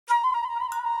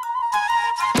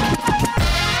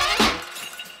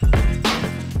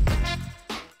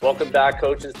Welcome back,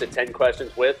 coaches, to 10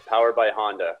 Questions with, powered by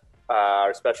Honda.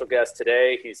 Our special guest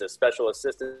today, he's a special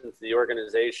assistant to the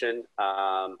organization,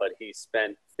 but he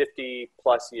spent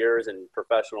 50-plus years in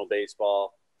professional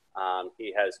baseball.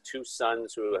 He has two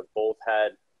sons who have both had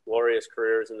glorious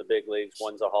careers in the big leagues.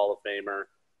 One's a Hall of Famer.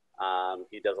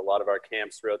 He does a lot of our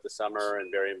camps throughout the summer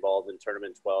and very involved in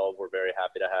Tournament 12. We're very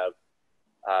happy to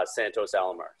have Santos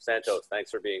Alomar. Santos, thanks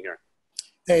for being here.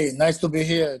 Hey, nice to be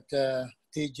here at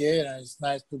TJ, and it's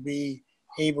nice to be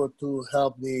able to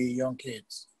help the young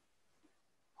kids.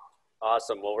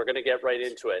 Awesome. Well, we're going to get right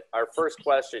into it. Our first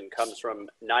question comes from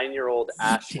 9-year-old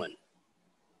Ashlyn.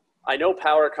 I know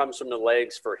power comes from the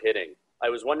legs for hitting. I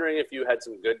was wondering if you had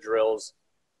some good drills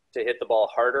to hit the ball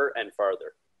harder and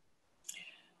farther.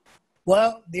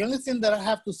 Well, the only thing that I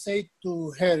have to say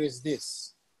to her is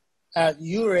this. At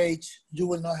your age, you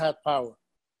will not have power.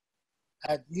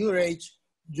 At your age,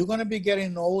 you're going to be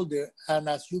getting older, and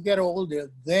as you get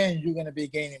older, then you're going to be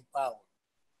gaining power.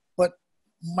 But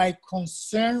my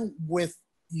concern with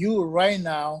you right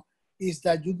now is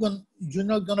that you're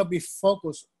not going to be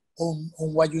focused on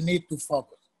what you need to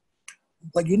focus.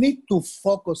 What you need to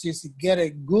focus is to get a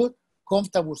good,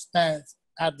 comfortable stance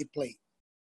at the plate.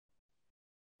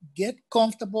 Get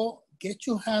comfortable, get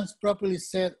your hands properly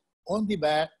set on the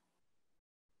bat,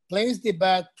 place the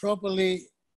bat properly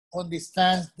on the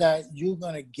stance that you're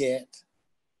going to get.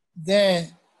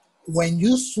 Then when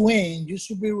you swing, you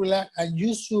should be relaxed and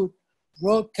you should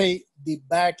rotate the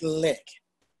back leg.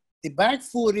 The back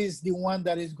foot is the one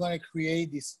that is going to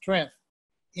create the strength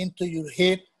into your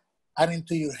hip and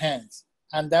into your hands.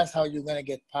 And that's how you're going to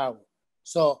get power.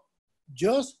 So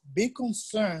just be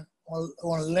concerned on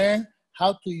learn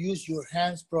how to use your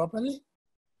hands properly,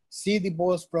 see the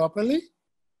balls properly,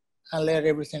 and let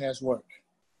everything else work.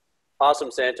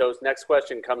 Awesome, Santos. Next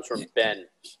question comes from Ben.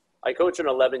 I coach an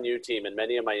 11U team, and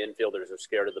many of my infielders are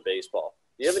scared of the baseball.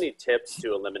 Do you have any tips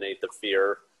to eliminate the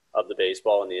fear of the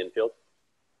baseball in the infield?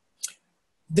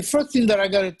 The first thing that I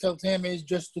got to tell him is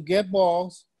just to get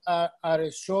balls at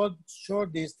a short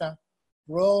distance,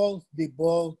 roll the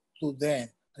ball to them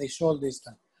at a short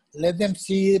distance. Let them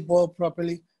see the ball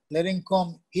properly, let them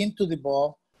come into the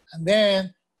ball, and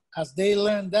then as they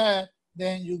learn that,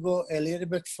 then you go a little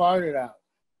bit farther out.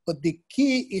 But the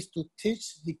key is to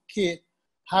teach the kid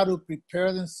how to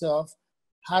prepare themselves,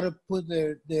 how to put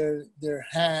their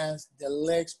hands, their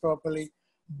legs properly,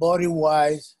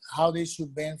 body-wise, how they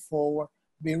should bend forward,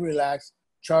 be relaxed,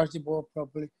 charge the ball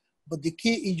properly. But the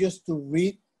key is just to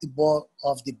read the ball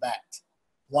off the bat.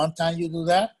 One time you do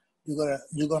that,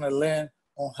 you're gonna learn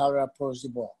on how to approach the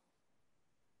ball.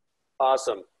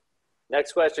 Awesome.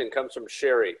 Next question comes from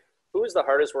Sherry. Who is the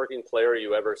hardest working player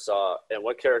you ever saw, and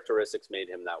what characteristics made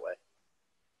him that way?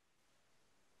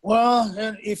 Well,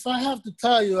 and if I have to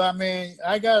tell you, I mean,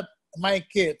 I got my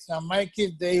kids, and my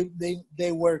kids,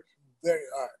 they work very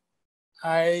hard.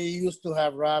 I used to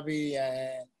have Robbie,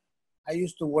 and I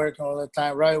used to work all the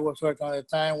time. Robbie was working all the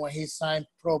time. When he signed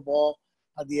pro ball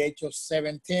at the age of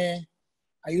 17,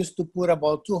 I used to put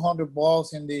about 200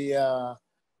 balls in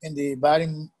the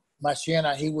batting machine,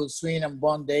 and he would swing and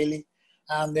bunt daily.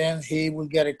 And then he will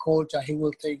get a coach and he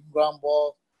will take ground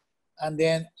ball. And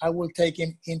then I will take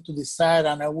him into the side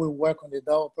and I will work on the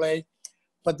double play.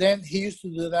 But then he used to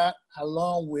do that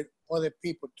along with other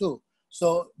people too.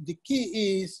 So the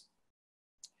key is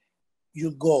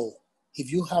your goal.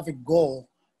 If you have a goal,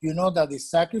 you know that the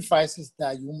sacrifices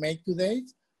that you make today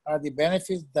are the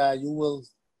benefits that you will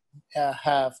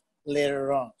have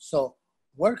later on. So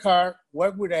work hard,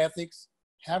 work with ethics,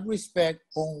 have respect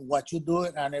on what you do,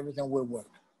 and everything will work.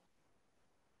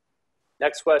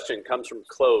 Next question comes from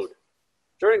Claude.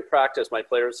 During practice, my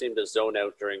players seem to zone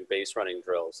out during base running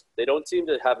drills. They don't seem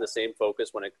to have the same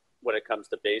focus when it comes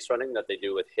to base running that they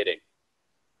do with hitting.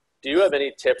 Do you have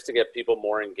any tips to get people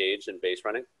more engaged in base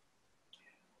running?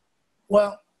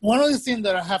 Well, one of the things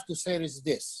that I have to say is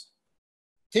this.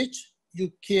 Teach your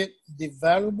kid the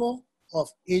value of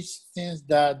each thing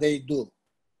that they do.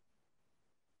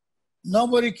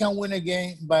 Nobody can win a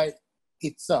game by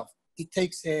itself. It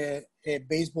takes a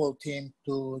baseball team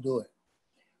to do it.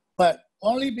 But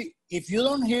if you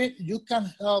don't hit, you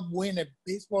can help win a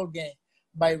baseball game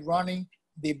by running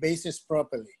the bases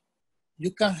properly.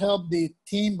 You can help the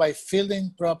team by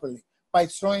fielding properly, by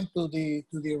throwing to the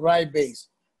right base,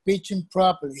 pitching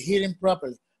properly, hitting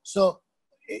properly. So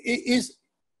it's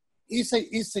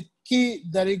a key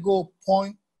that it go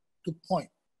point to point.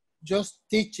 Just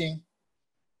teaching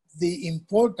the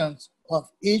importance of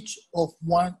each of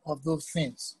one of those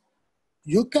things.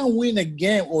 You can win a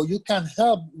game, or you can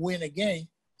help win a game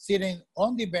sitting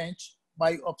on the bench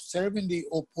by observing the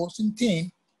opposing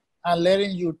team and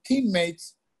letting your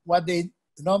teammates what they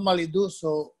normally do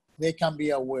so they can be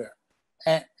aware.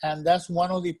 And that's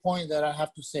one of the points that I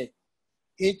have to say.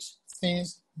 Each thing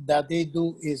that they do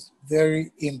is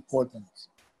very important.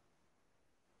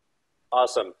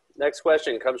 Awesome. Next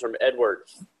question comes from Edward.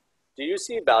 Do you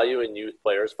see value in youth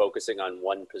players focusing on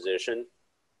one position,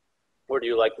 or do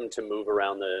you like them to move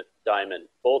around the diamond,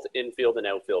 both infield and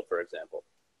outfield, for example?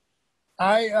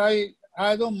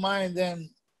 I don't mind them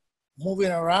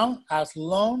moving around as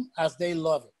long as they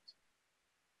love it.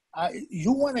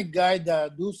 You want a guy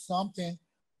that do something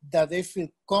that they feel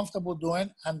comfortable doing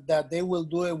and that they will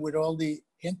do it with all the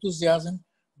enthusiasm,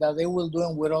 that they will do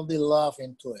it with all the love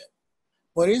into it.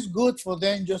 But it's good for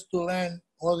them just to learn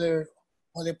other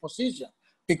position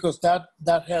because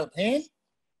that helped him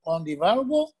on the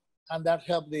valuable and that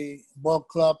helped the ball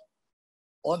club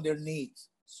on their needs.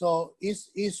 So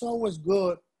it's always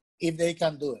good if they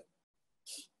can do it.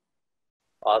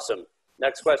 Awesome.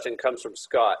 Next question comes from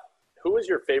Scott. Who was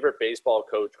your favorite baseball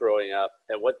coach growing up,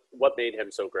 and what made him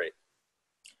so great?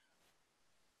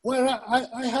 Well,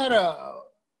 I had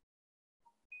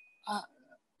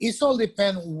it all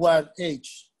depends what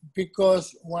age,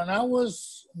 because when I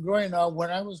was growing up,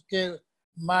 when I was a kid,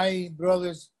 my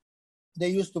brothers, they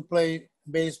used to play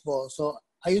baseball. So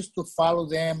I used to follow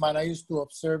them and I used to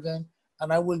observe them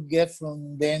and I would get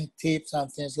from them tips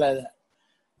and things like that.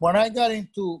 When I got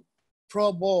into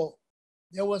pro ball,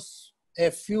 there was a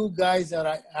few guys that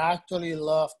I actually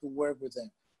loved to work with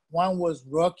them. One was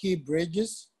Rocky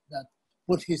Bridges that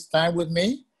put his time with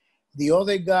me. The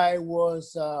other guy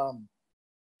was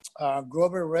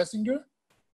Grover Resinger,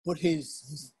 put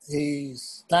his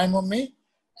time on me.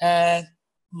 And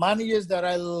managers that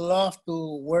I love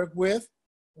to work with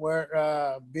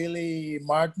were Billy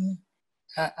Martin.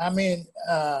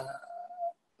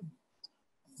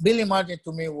 Billy Martin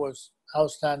to me was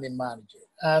outstanding manager.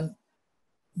 And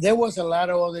there was a lot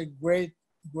of other great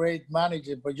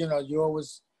managers, but you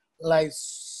always like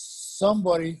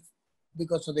somebody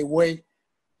because of the way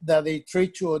that they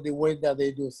treat you or the way that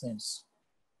they do things.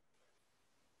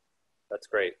 That's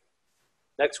great.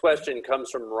 Next question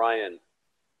comes from Ryan.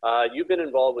 You've been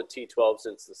involved with T12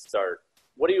 since the start.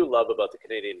 What do you love about the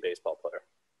Canadian baseball player?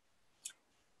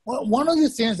 Well, one of the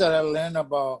things that I learned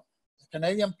about the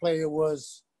Canadian player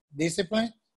was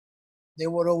discipline. They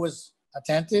were always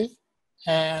attentive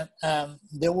and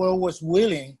they were always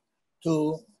willing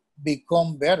to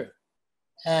become better.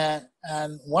 And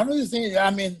one of the things,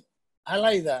 I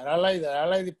like that. I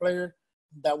like the player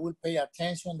that will pay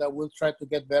attention, that will try to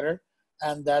get better,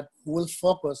 and that will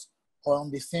focus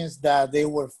on the things that they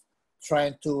were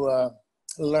trying to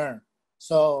learn.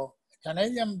 So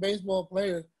Canadian baseball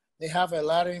players, they have a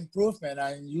lot of improvement,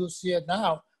 and you see it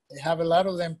now. They have a lot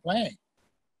of them playing.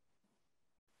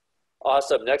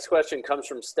 Awesome. Next question comes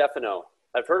from Stefano.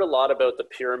 I've heard a lot about the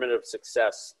pyramid of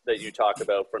success that you talk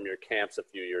about from your camps a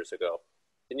few years ago.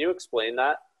 Can you explain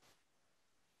that?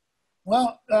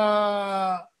 Well,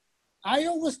 I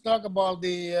always talk about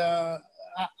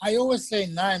I always say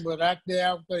 9, but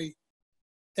actually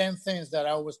 10 things that I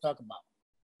always talk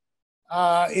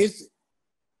about.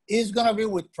 It's going to be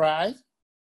with pride.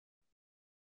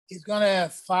 It's going to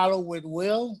follow with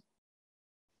will.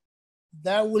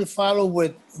 That will follow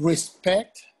with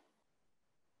respect.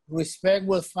 Respect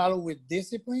will follow with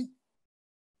discipline.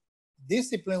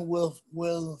 Discipline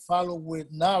will follow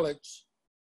with knowledge.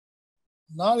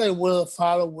 Knowledge will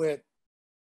follow with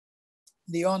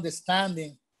the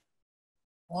understanding.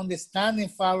 Understanding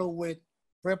follow with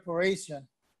preparation.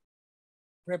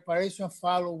 Preparation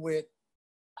follow with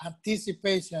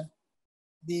anticipation.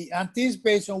 The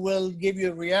anticipation will give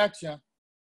you a reaction,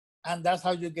 and that's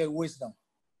how you get wisdom.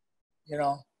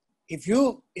 If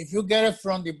you get it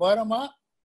from the bottom up,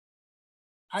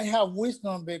 I have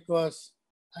wisdom because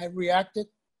I reacted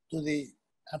to the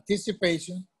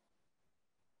anticipation,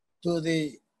 to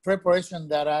the preparation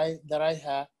that I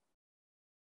had,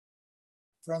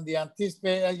 from the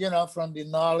anticipation, from the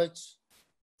knowledge,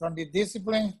 from the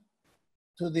discipline,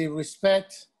 to the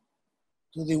respect,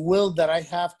 to the will that I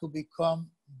have to become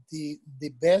the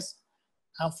best,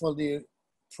 and for the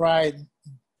pride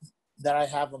that I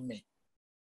have in me.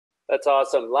 That's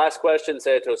awesome. Last question,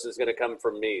 Santos, is going to come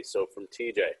from me, so from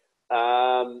TJ.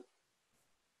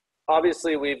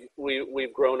 Obviously,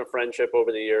 we've grown a friendship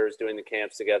over the years doing the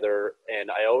camps together,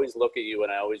 and I always look at you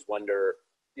and I always wonder,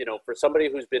 for somebody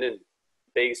who's been in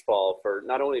baseball for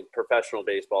not only professional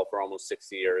baseball for almost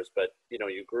 60 years, but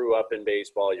you grew up in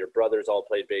baseball, your brothers all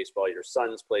played baseball, your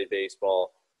sons played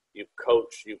baseball, you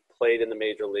coached, you played in the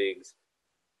major leagues,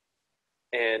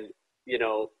 and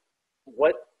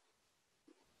what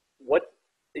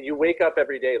you wake up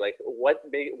every day, like what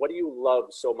do you love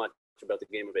so much about the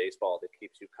game of baseball that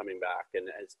keeps you coming back and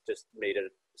has just made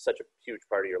it such a huge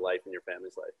part of your life and your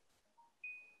family's life?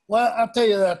 Well, I'll tell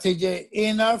you that, TJ.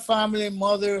 In our family,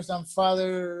 mothers and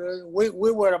fathers, we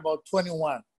were about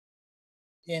 21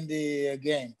 in the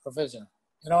game, professional.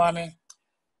 You know what I mean?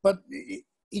 But it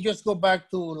just go back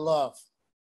to love.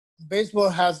 Baseball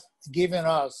has given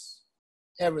us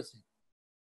everything.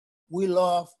 We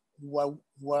love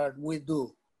what we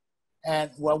do.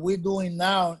 And what we're doing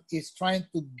now is trying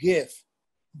to give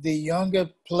the younger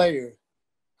player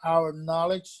our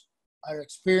knowledge, our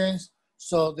experience,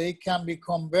 so they can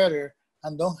become better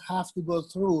and don't have to go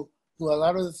through to a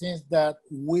lot of the things that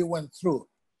we went through.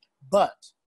 But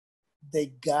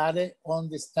they gotta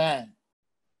understand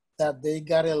that they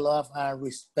gotta love and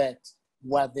respect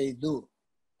what they do.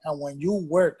 And when you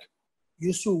work,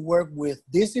 you should work with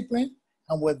discipline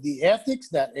and with the ethics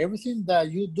that everything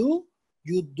that you do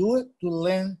it to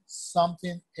learn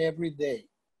something every day.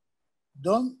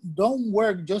 Don't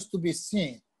work just to be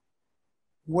seen.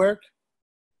 Work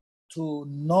to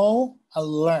know and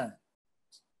learn,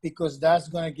 because that's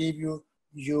going to give you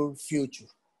your future.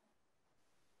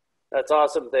 That's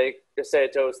awesome.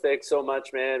 Santos, thanks so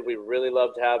much, man. We really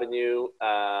loved having you.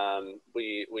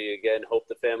 We again hope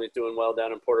the family's doing well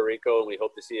down in Puerto Rico, and we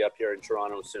hope to see you up here in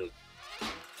Toronto soon.